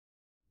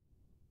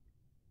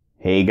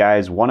Hey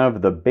guys, one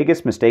of the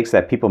biggest mistakes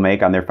that people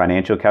make on their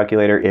financial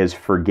calculator is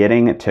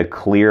forgetting to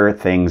clear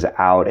things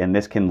out, and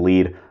this can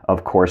lead,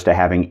 of course, to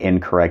having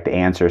incorrect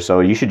answers.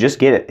 So you should just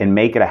get it and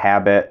make it a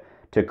habit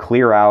to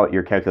clear out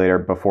your calculator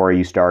before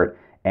you start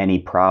any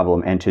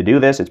problem. And to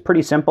do this, it's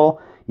pretty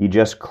simple. You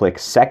just click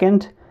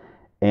second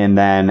and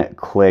then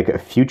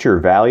click future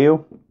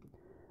value.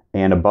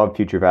 And above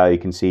future value, you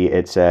can see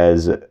it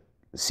says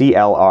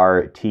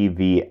CLR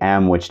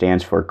TVM, which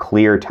stands for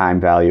clear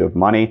time value of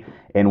money.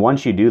 And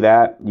once you do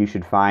that, you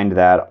should find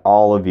that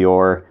all of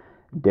your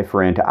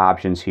different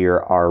options here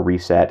are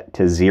reset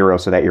to 0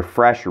 so that you're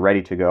fresh,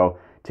 ready to go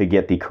to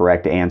get the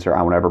correct answer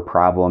on whatever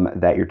problem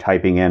that you're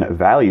typing in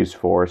values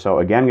for. So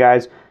again,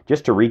 guys,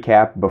 just to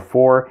recap,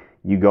 before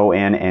you go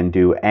in and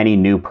do any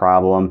new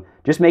problem,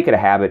 just make it a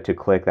habit to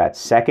click that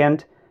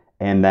second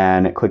and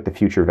then click the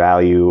future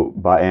value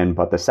button.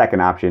 But the second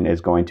option is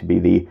going to be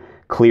the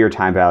clear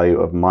time value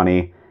of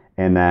money.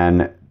 And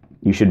then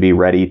you should be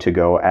ready to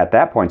go at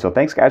that point. So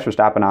thanks guys for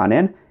stopping on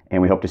in,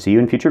 and we hope to see you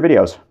in future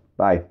videos.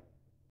 Bye.